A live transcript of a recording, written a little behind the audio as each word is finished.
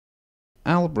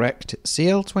Albrecht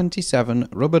CL27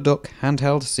 Rubber Duck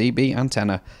Handheld CB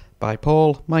Antenna by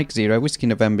Paul, Mike 0 Whiskey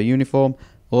November Uniform,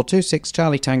 or 26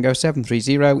 Charlie Tango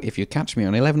 730 if you catch me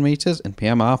on 11 metres and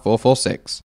PMR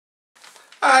 446.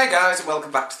 Hi guys and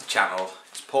welcome back to the channel.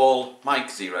 It's Paul, Mike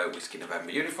 0 Whiskey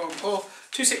November Uniform, or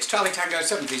 26 Charlie Tango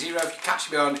 730 if you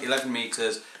catch me on 11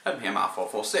 metres and PMR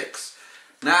 446.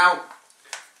 Now,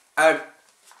 a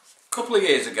couple of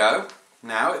years ago,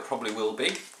 now it probably will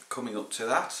be, coming up to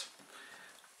that,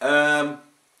 I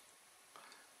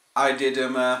did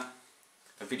a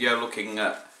video looking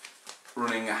at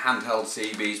running a handheld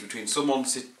CBs between someone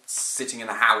sitting in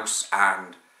a house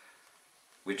and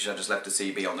which I just left a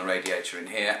CB on the radiator in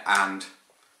here, and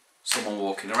someone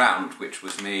walking around, which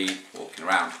was me walking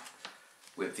around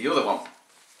with the other one.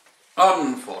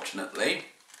 Unfortunately,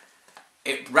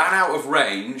 it ran out of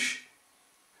range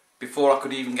before I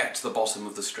could even get to the bottom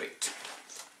of the street.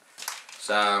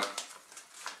 So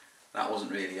that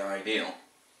wasn't really ideal.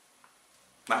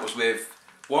 That was with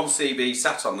one CB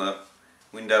sat on the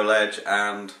window ledge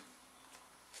and,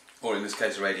 or in this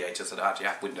case a radiator, so I actually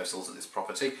have windowsills at this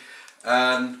property,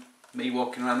 and me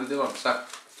walking around with the other one. So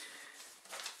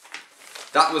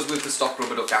that was with the stock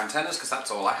rubber duck antennas because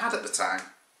that's all I had at the time.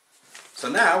 So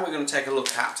now we're going to take a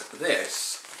look at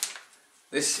this.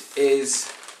 This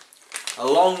is a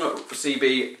long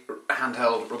CB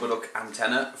handheld rubber duck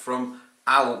antenna from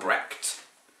Albrecht.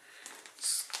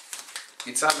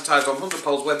 It's advertised on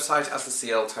Thunderpole's website as the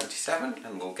CL27,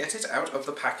 and we'll get it out of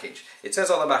the package. It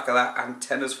says on the back of that,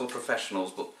 antennas for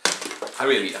professionals, but I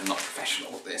really am not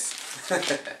professional at this.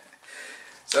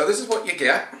 So this is what you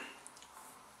get.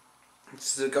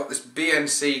 It's got this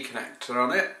BNC connector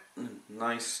on it,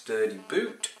 nice sturdy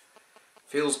boot,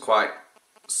 feels quite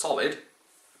solid.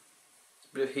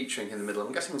 A bit of heat shrink in the middle.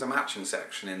 I'm guessing there's a matching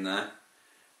section in there.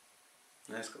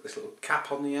 And it's got this little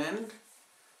cap on the end.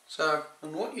 So,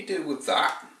 and what you do with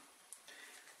that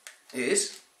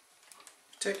is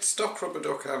take the stock rubber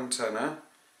duck antenna.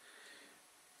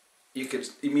 You could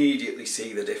immediately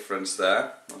see the difference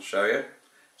there. I'll show you.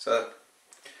 So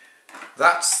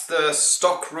that's the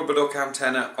stock rubber duck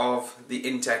antenna of the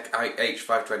Intec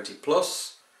H520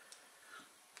 Plus.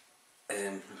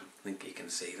 I think you can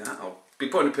see that. I'll be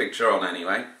putting a picture on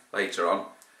anyway later on.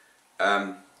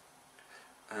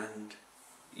 And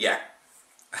yeah,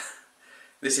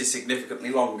 this is significantly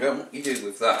longer. And what you do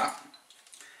with that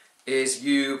is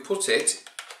you put it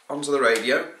onto the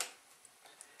radio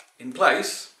in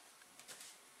place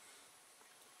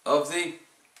of the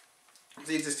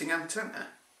existing antenna.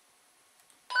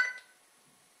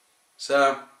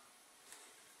 So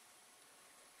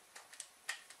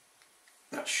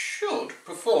that should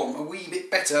perform a wee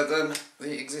bit better than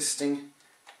the existing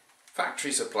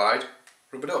factory supplied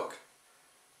rubber duck.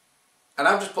 And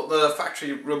I've just put the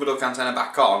factory rubber duck antenna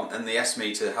back on and the S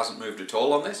meter hasn't moved at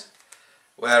all on this.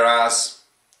 Whereas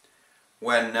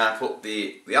when I put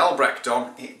the Albrecht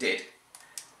on, it did.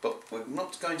 But we're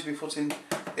not going to be putting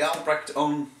the Albrecht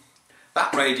on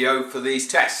that radio for these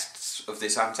tests of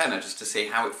this antenna, just to see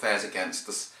how it fares against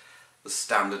the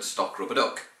standard stock rubber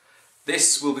duck.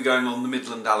 This will be going on the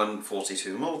Midland Allen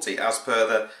 42 Multi, as per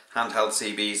the handheld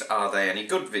CBs Are They Any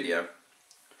Good video.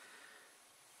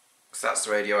 Because that's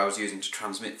the radio I was using to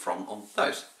transmit from on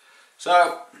those.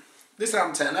 So this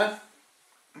antenna,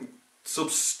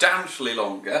 substantially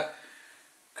longer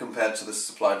compared to the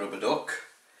supplied rubber duck.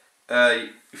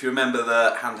 If you remember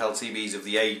the handheld CBs of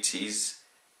the 80s,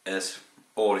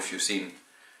 or if you've seen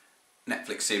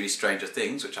Netflix series Stranger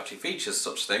Things, which actually features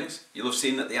such things, you'll have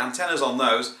seen that the antennas on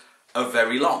those are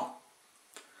very long.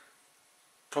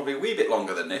 Probably a wee bit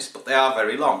longer than this, but they are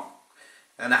very long.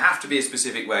 And they have to be a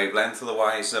specific wavelength,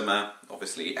 otherwise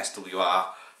obviously SWR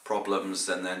problems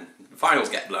and then the files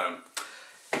get blown.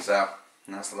 So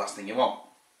that's the last thing you want.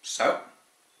 So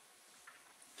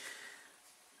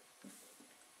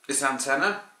this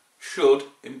antenna should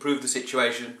improve the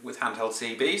situation with handheld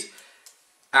CBs,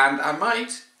 and I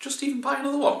might just even buy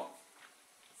another one.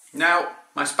 Now,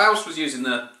 my spouse was using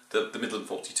the Midland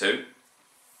 42,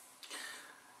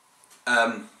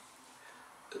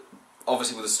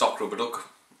 obviously with a stock rubber duck,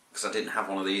 because I didn't have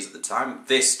one of these at the time.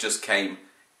 This just came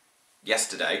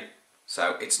yesterday,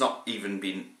 so it's not even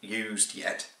been used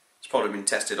yet. It's probably been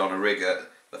tested on a rig at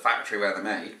the factory where they're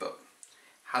made, but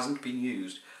hasn't been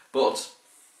used. But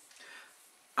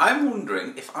I'm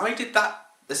wondering if I did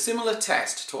a similar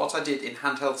test to what I did in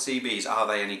handheld CBs Are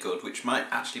They Any Good, which might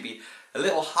actually be a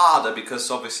little harder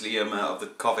because obviously of the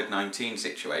COVID-19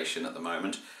 situation at the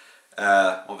moment.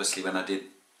 Obviously when I did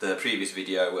the previous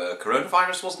video,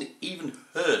 coronavirus wasn't even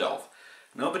heard of.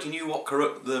 Nobody knew what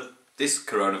this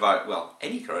coronavirus, well,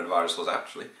 any coronavirus was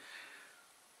actually.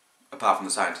 apart from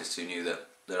the scientists who knew that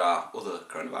there are other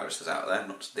coronaviruses out there,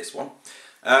 not just this one.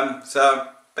 So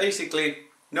basically,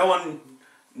 no one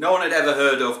had ever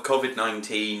heard of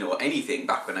COVID-19 or anything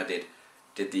back when I did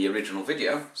the original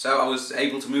video. So I was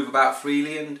able to move about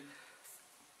freely and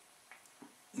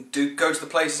go to the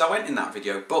places I went in that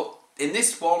video. But in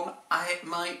this one, it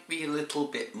might be a little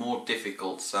bit more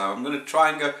difficult. So I'm going to try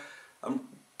and go. I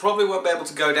probably won't be able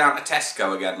to go down to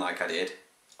Tesco again like I did,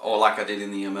 or like I did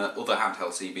in the other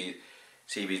handheld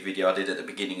CB's video I did at the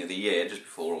beginning of the year, just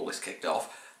before all this kicked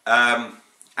off.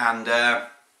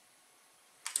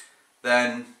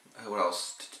 Then, what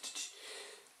else?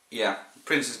 Yeah,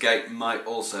 Prince's Gate might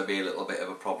also be a little bit of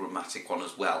a problematic one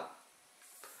as well.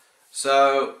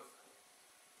 So,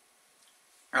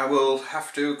 I will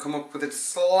have to come up with a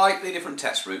slightly different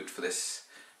test route for this,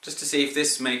 just to see if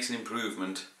this makes an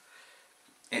improvement.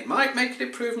 It might make an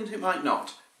improvement, it might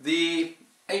not. The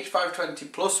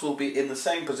H520 Plus will be in the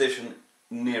same position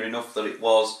near enough that it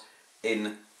was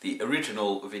in the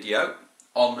original video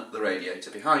on the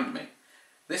radiator behind me.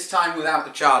 This time without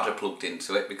the charger plugged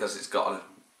into it because it's got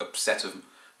a set of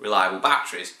reliable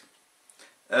batteries.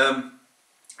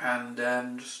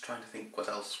 Just trying to think what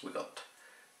else we got.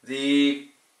 The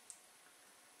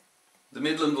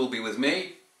Midland will be with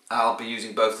me. I'll be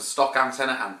using both the stock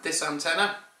antenna and this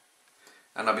antenna,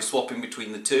 and I'll be swapping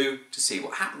between the two to see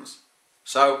what happens.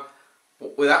 So,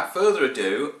 without further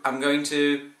ado, I'm going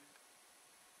to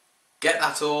get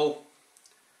that all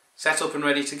set up and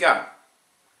ready to go.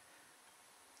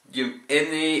 In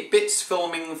the bits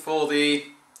filming for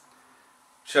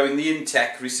showing the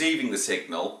Intech receiving the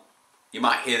signal, you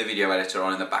might hear the video editor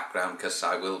on in the background because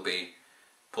I will be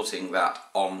putting that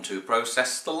on to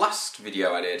process the last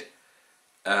video I did,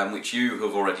 which you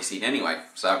have already seen anyway.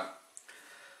 So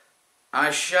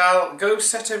I shall go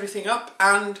set everything up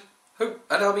and hope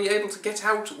that I'll be able to get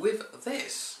out with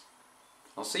this.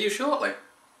 I'll see you shortly.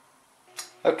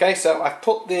 Okay, so I've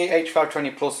put the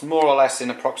H520 Plus more or less in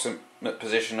approximate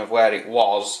position of where it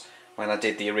was when I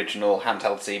did the original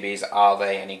handheld CB's Are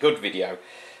They Any Good video.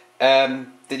 As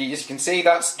you can see,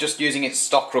 that's just using its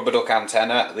stock rubber duck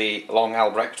antenna. The long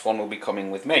Albrecht one will be coming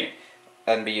with me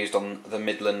and be used on the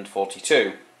Midland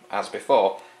 42 as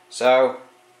before. So,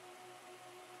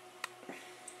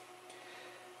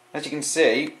 as you can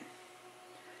see,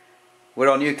 we're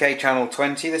on UK channel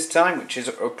 20 this time, which is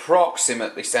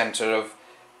approximately centre of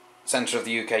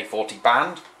the UK 40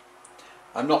 band.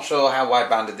 I'm not sure how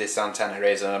wide-banded this antenna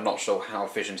is, and I'm not sure how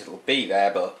efficient it'll be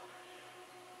there, but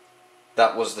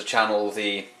that was the channel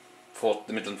the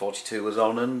Midland 42 was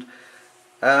on, and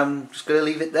just going to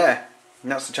leave it there.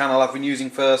 And that's the channel I've been using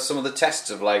for some of the tests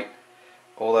of late,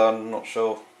 although I'm not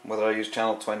sure whether I used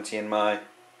channel 20 in my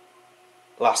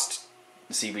last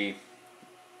handheld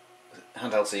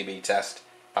CB test,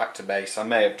 back to base. I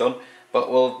may have done, but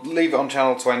we'll leave it on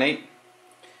channel 20,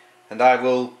 and I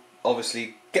will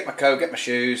obviously get my coat, get my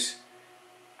shoes,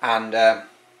 and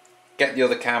get the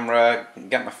other camera,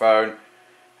 get my phone,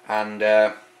 and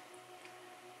we'll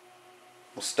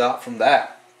start from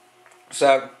there.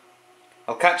 So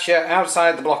I'll catch you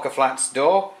outside the block of flats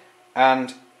door,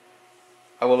 and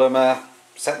I will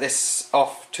set this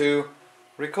off to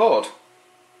record.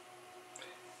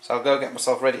 So I'll go get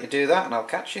myself ready to do that, and I'll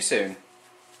catch you soon.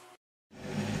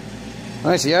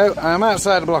 Rightio, I'm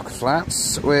outside the block of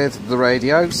flats with the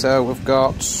radio. So we've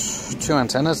got two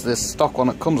antennas, this stock one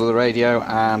that comes with the radio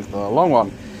and the long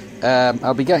one.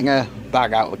 I'll be getting a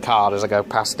bag out of the car as I go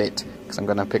past it, because I'm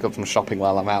going to pick up some shopping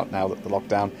while I'm out now that the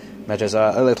lockdown measures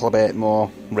are a little bit more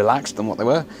relaxed than what they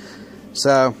were.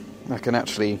 So I can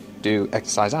actually do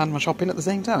exercise and my shopping at the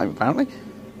same time, apparently.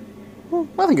 Well,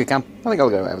 I think I can. I think I'll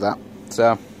go over that.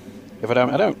 So if I don't,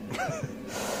 I don't.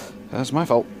 That's my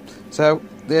fault. So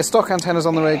the stock antenna's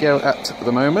on the radio at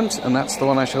the moment, and that's the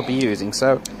one I shall be using.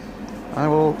 So I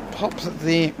will pop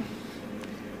the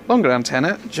longer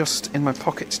antenna just in my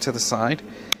pocket to the side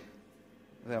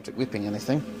without it whipping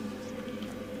anything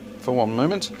for one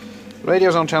moment. The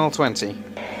radio's on channel 20.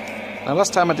 Now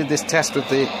last time I did this test with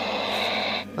the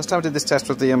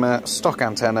stock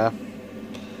antenna,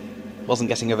 wasn't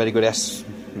getting a very good S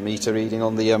meter reading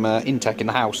on the Intech in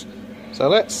the house. So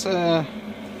let's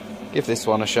give this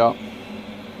one a shot.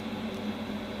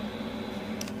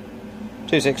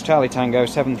 26 Charlie Tango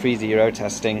 730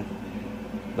 testing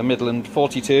the Midland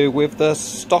 42 with the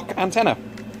stock antenna.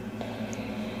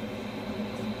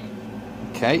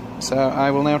 Okay, so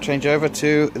I will now change over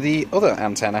to the other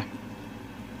antenna. 26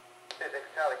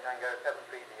 Charlie Tango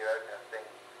 730 testing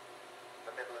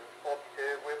the Midland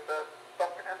 42 with the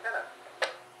stock antenna.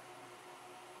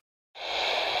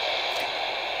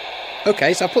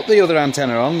 Okay, so I put the other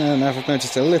antenna on and I've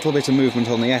noticed a little bit of movement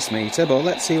on the S meter, but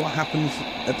let's see what happens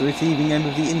at the receiving end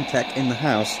of the Intec in the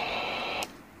house.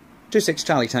 26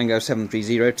 Charlie Tango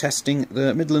 730 testing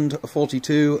the Midland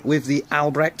 42 with the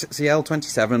Albrecht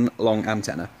CL27 long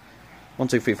antenna. 1,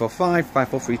 2, 3, 4, 5, 5,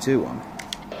 4, 3, 2, 1.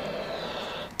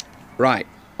 Right,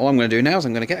 all I'm going to do now is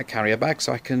I'm going to get a carrier bag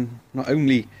so I can not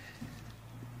only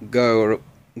go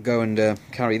and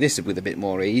carry this with a bit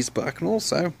more ease, but I can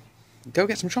also go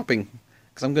get some shopping,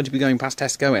 because I'm going to be going past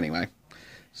Tesco anyway.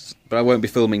 But I won't be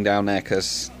filming down there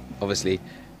because obviously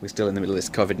we're still in the middle of this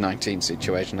COVID-19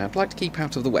 situation. I'd like to keep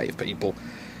out of the way of people.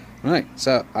 Right,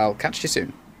 so I'll catch you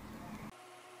soon.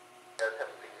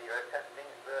 730 testing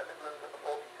the Midland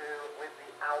 42 with the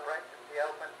Albrecht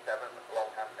CL27 long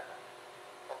antenna.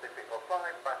 1, 2, 3, 4, 5,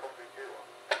 5, 4, 3, 2,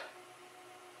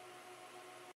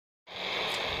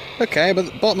 1. Okay, but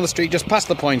at the bottom of the street, just past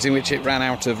the point in which it ran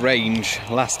out of range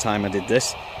last time I did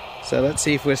this. So let's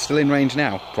see if we're still in range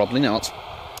now. Probably not.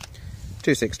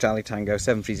 26 Charlie Tango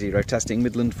 730 testing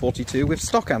Midland 42 with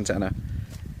stock antenna.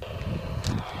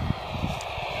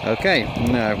 Okay,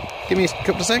 now give me a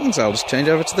couple of seconds. I'll just change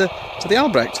over to the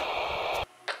Albrecht.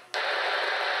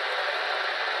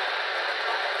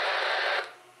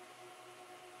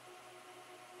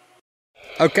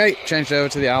 Okay, changed over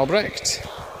to the Albrecht.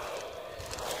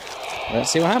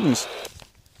 Let's see what happens.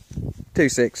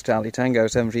 26 Charlie Tango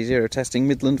 730 testing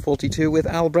Midland 42 with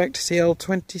Albrecht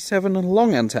CL27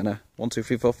 long antenna. 1, 2,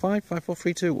 3, 4, 5, 5, 4,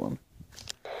 3, 2, 1.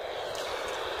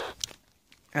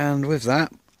 And with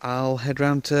that, I'll head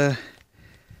round to...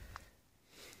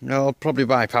 I'll probably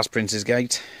bypass Prince's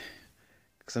Gate,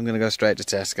 because I'm going to go straight to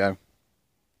Tesco.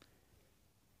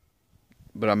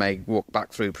 But I may walk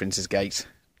back through Prince's Gate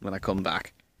when I come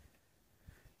back.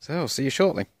 So I'll see you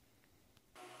shortly.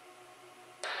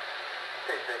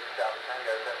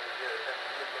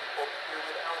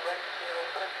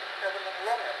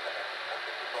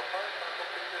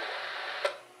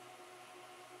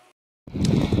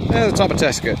 At the top of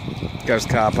Tesco's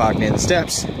car park near the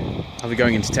steps. I'll be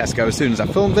going into Tesco as soon as I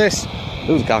film this.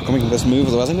 Ooh, the car coming, let's move,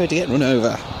 otherwise I'm going to get run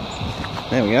over.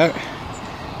 There we go.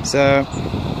 So,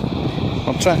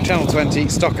 on channel 20,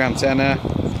 stock antenna.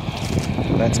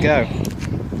 Let's go.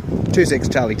 26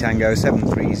 Charlie Tango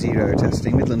 730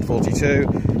 testing Midland 42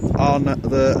 on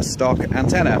the stock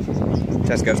antenna.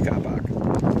 Tesco's car park.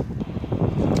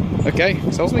 Okay,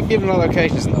 so I wasn't given my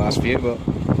locations in the last few, but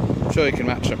I'm sure you can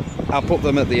match them. I'll put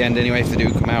them at the end anyway if they do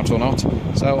come out or not.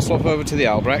 So I'll swap over to the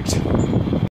Albrecht.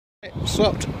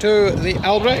 Swapped to the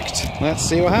Albrecht. Let's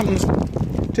see what happens.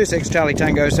 26 Charlie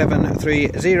Tango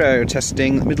 730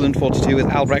 testing Midland 42 with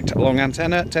Albrecht long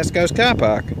antenna, Tesco's car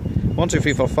park. 1, 2,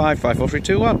 3, 4, 5, 5, 4, 3,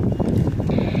 2, 1.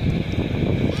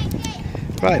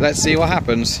 Right, let's see what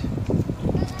happens.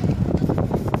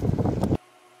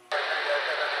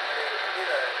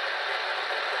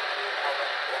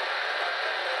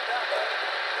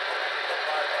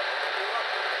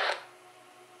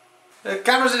 The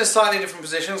camera's in a slightly different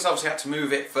position, so obviously I had to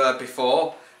move it for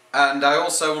before, and I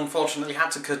also unfortunately had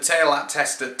to curtail that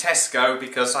test at Tesco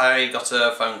because I got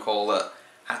a phone call that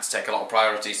had to take a lot of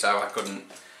priority, so I couldn't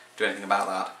do anything about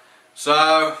that.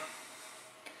 So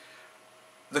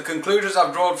the conclusions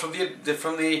I've drawn from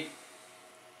the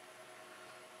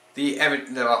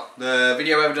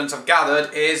video evidence I've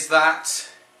gathered is that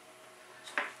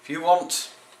if you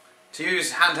want to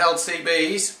use handheld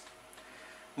CBs,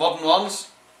 modern ones,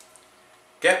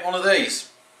 get one of these.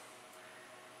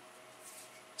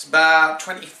 It's about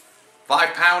 £25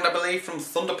 I believe from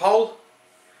Thunderpole,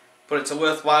 but it's a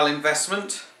worthwhile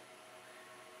investment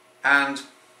and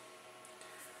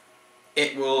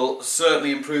it will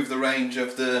certainly improve the range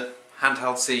of the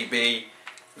handheld CB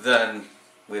than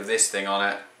with this thing on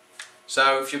it.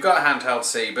 So if you've got a handheld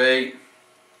CB,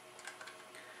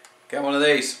 get one of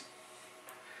these.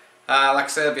 Like I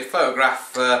said, there'll be a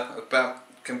photograph about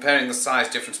comparing the size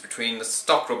difference between the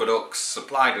stock rubber ducks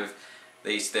supplied with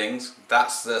these things.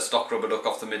 That's the stock rubber duck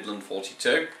off the Midland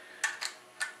 42,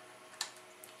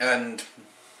 and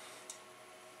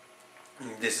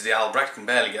this is the Albrecht. Can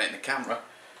barely get it in the camera,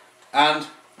 and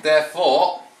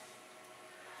therefore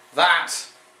that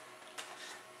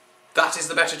is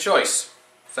the better choice.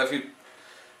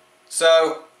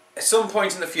 So at some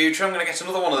point in the future I'm going to get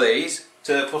another one of these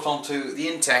to put onto the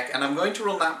Intec, and I'm going to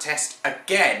run that test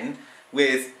again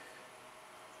with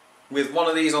one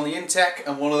of these on the Intec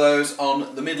and one of those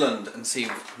on the Midland, and see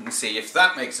if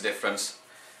that makes a difference.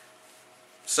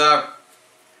 So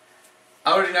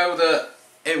I already know that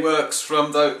it works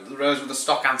from the rows with the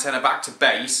stock antenna back to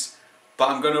base, but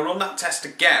I'm going to run that test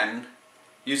again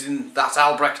using that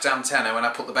Albrecht antenna when I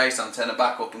put the base antenna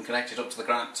back up and connect it up to the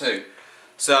ground too.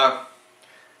 So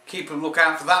keep a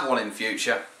lookout for that one in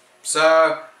future.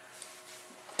 So,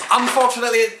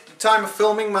 unfortunately, at the time of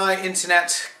filming, my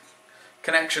internet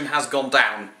connection has gone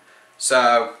down.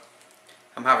 So,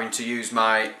 I'm having to use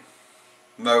my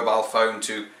mobile phone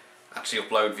to actually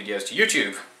upload videos to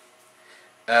YouTube.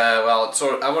 Well,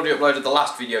 I've already uploaded the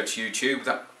last video to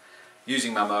YouTube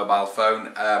using my mobile phone,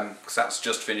 because that's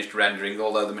just finished rendering,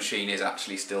 although the machine is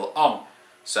actually still on.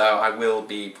 So I will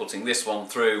be putting this one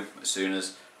through as soon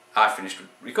as I finish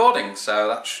recording, so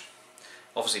that's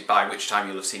obviously by which time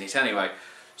you'll have seen it anyway.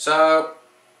 So,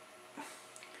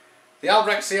 the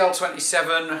Albrecht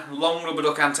CL27 long rubber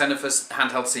duck antenna for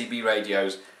handheld CB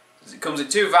radios. It comes in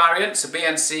two variants, a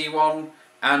BNC one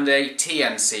and a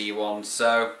TNC one.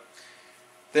 So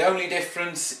the only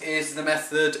difference is the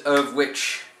method of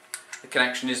which the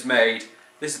connection is made.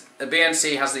 A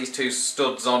BNC has these two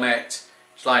studs on it,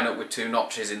 which line up with two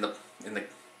notches in the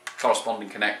corresponding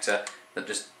connector that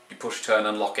just you push, turn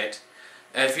and lock it.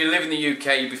 If you live in the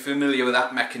UK, you'd be familiar with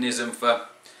that mechanism for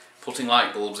putting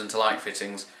light bulbs into light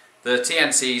fittings. The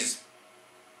TNC's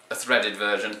a threaded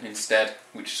version instead,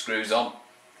 which screws on.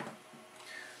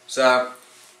 So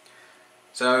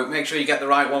make sure you get the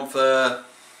right one for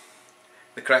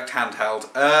the correct handheld.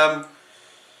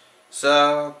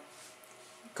 So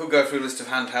could go through a list of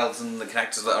handhelds and the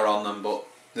connectors that are on them, but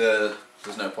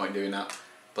there's no point doing that.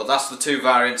 But that's the two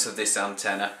variants of this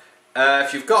antenna.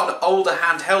 If you've got an older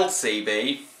handheld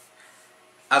CB,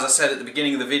 as I said at the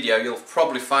beginning of the video, you'll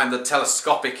probably find the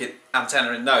telescopic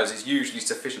antenna in those is usually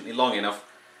sufficiently long enough,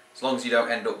 as long as you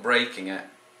don't end up breaking it.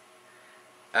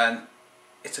 And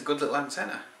it's a good little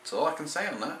antenna, that's all I can say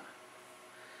on that.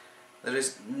 There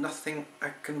is nothing I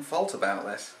can fault about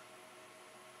this.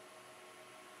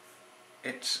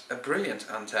 It's a brilliant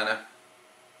antenna,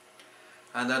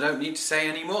 and I don't need to say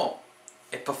any more.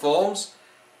 It performs.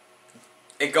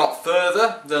 It got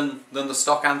further than the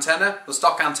stock antenna. The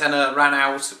stock antenna ran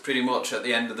out pretty much at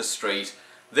the end of the street.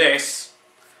 This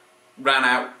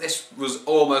was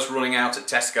almost running out at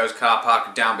Tesco's car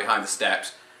park down behind the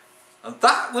steps. And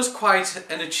that was quite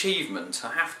an achievement,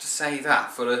 I have to say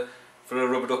that, for a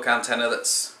rubber duck antenna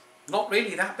that's not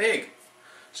really that big.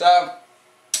 So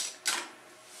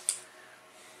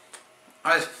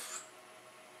I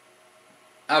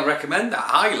recommend that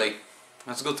highly.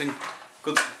 That's a good thing.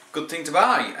 Good thing to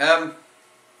buy.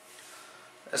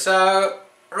 So,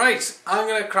 right, I'm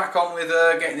going to crack on with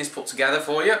getting this put together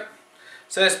for you.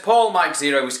 So it's Paul Mike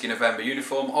 0 Whiskey November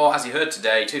uniform, or as you heard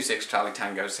today, 26 Charlie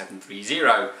Tango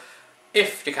 730.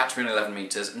 If you catch me on 11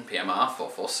 metres and PMR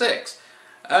 446.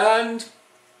 And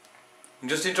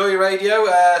just enjoy your radio.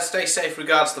 Stay safe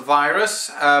regards the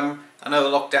virus. I know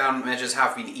the lockdown measures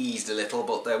have been eased a little,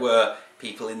 but there were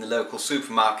people in the local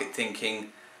supermarket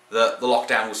thinking that the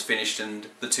lockdown was finished and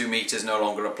the 2 metres no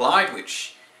longer applied,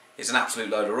 which is an absolute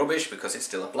load of rubbish because it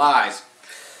still applies.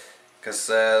 Because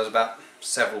there was about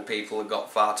several people that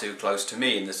got far too close to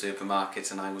me in the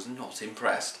supermarket and I was not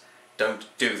impressed. Don't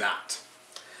do that.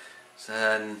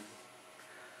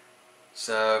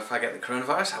 So if I get the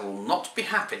coronavirus, I will not be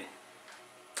happy.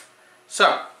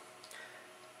 So,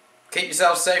 keep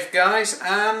yourselves safe, guys,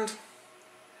 and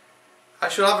I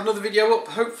shall have another video up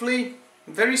hopefully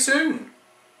very soon.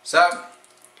 So,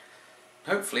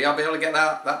 hopefully I'll be able to get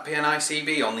that PNI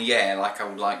CB on the air like I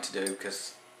would like to do,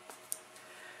 because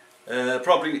that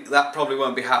probably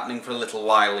won't be happening for a little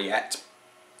while yet,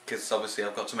 because obviously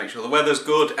I've got to make sure the weather's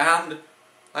good and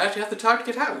I actually have the time to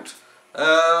get out.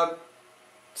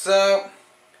 So,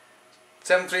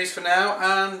 7.3s for now,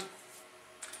 and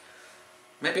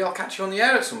maybe I'll catch you on the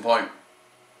air at some point.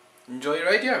 Enjoy your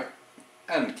radio,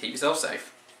 and keep yourself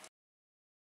safe.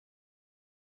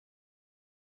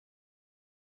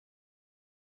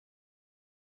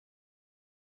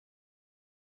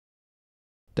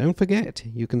 Don't forget,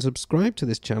 you can subscribe to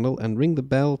this channel and ring the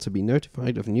bell to be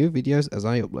notified of new videos as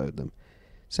I upload them.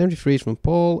 73s from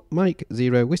Paul, Mike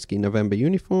 0 Whiskey November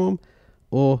uniform,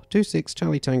 or 26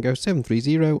 Charlie Tango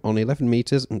 730 on 11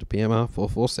 metres and PMR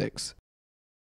 446.